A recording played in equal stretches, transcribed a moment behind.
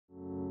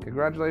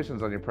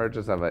Congratulations on your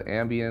purchase of an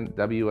Ambient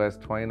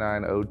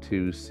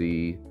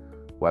WS-2902C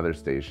weather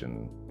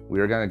station. We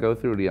are going to go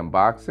through the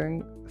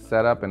unboxing,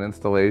 setup, and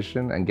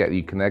installation and get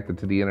you connected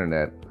to the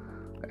internet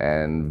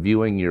and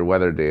viewing your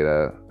weather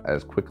data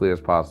as quickly as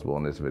possible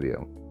in this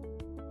video.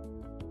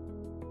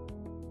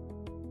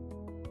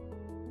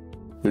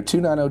 Your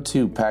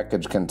 2902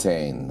 package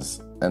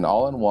contains an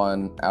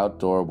all-in-one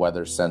outdoor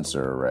weather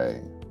sensor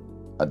array,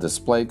 a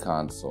display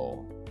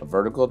console, a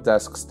vertical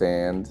desk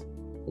stand,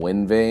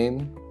 wind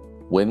vane,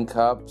 wind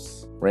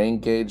cups, rain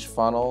gauge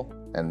funnel,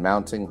 and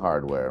mounting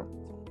hardware.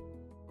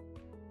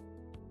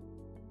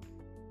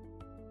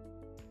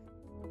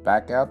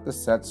 Back out the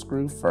set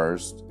screw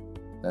first,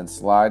 then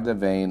slide the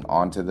vane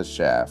onto the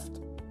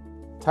shaft.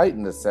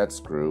 Tighten the set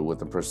screw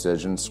with a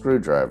precision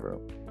screwdriver.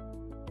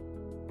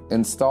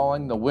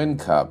 Installing the wind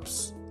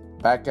cups,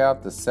 back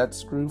out the set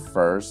screw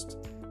first,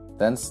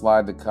 then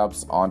slide the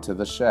cups onto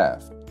the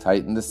shaft.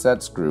 Tighten the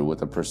set screw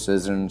with a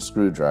precision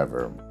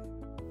screwdriver.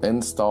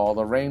 Install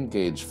the rain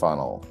gauge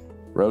funnel.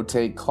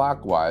 Rotate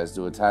clockwise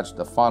to attach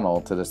the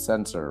funnel to the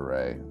sensor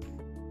array.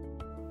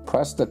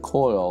 Press the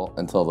coil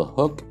until the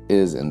hook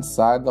is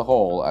inside the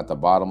hole at the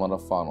bottom of the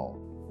funnel.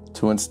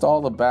 To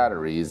install the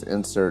batteries,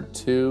 insert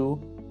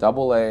two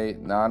AA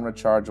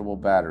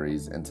non-rechargeable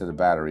batteries into the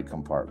battery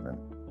compartment.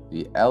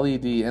 The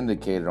LED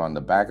indicator on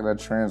the back of the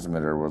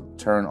transmitter will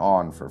turn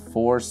on for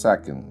 4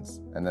 seconds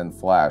and then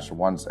flash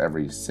once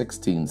every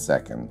 16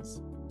 seconds.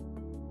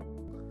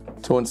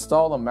 To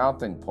install the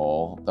mounting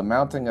pole, the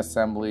mounting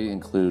assembly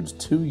includes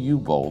 2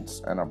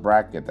 U-bolts and a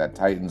bracket that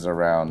tightens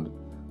around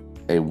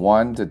a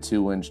 1 to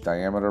 2 inch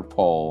diameter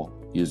pole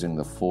using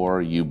the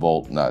 4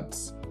 U-bolt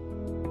nuts.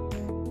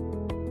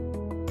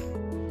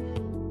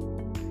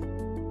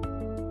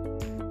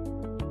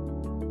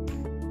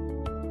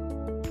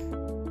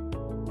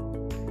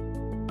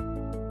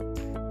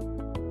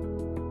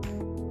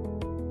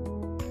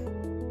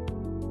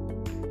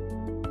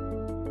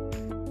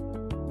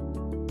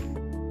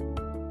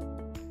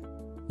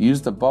 Use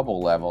the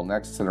bubble level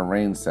next to the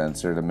rain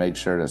sensor to make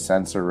sure the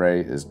sensor array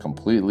is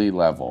completely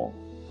level.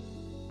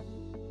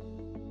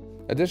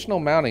 Additional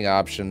mounting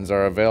options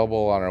are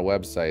available on our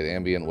website,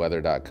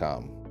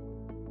 ambientweather.com.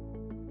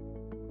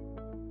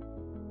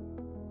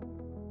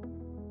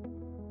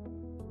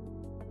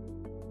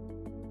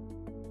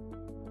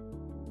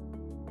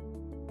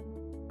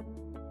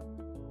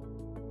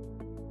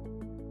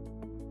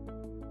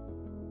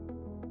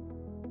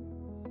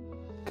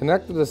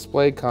 Connect the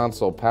display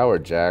console power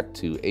jack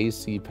to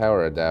AC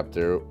power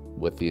adapter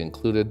with the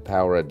included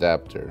power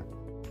adapter.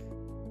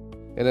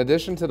 In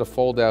addition to the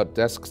fold-out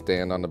desk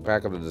stand on the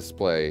back of the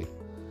display,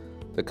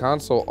 the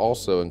console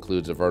also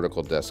includes a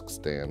vertical desk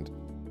stand.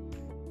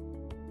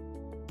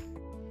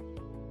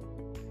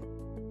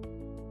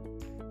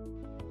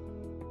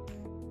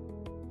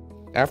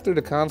 After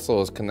the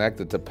console is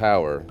connected to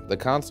power, the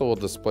console will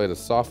display the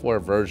software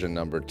version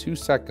number 2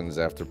 seconds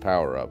after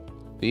power up.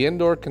 The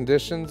indoor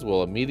conditions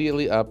will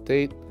immediately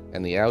update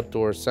and the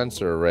outdoor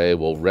sensor array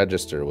will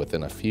register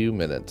within a few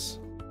minutes.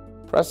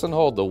 Press and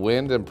hold the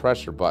wind and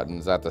pressure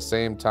buttons at the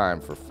same time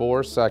for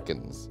 4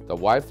 seconds. The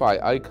Wi-Fi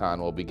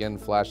icon will begin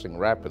flashing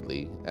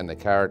rapidly and the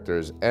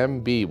characters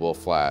MB will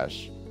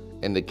flash,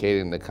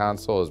 indicating the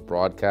console is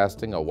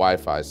broadcasting a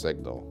Wi-Fi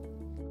signal.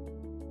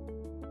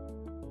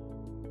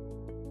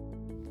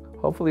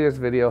 Hopefully this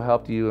video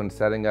helped you in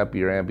setting up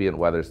your ambient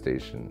weather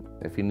station.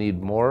 If you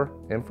need more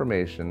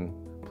information,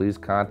 please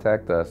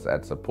contact us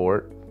at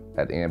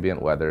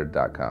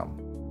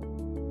support@ambientweather.com.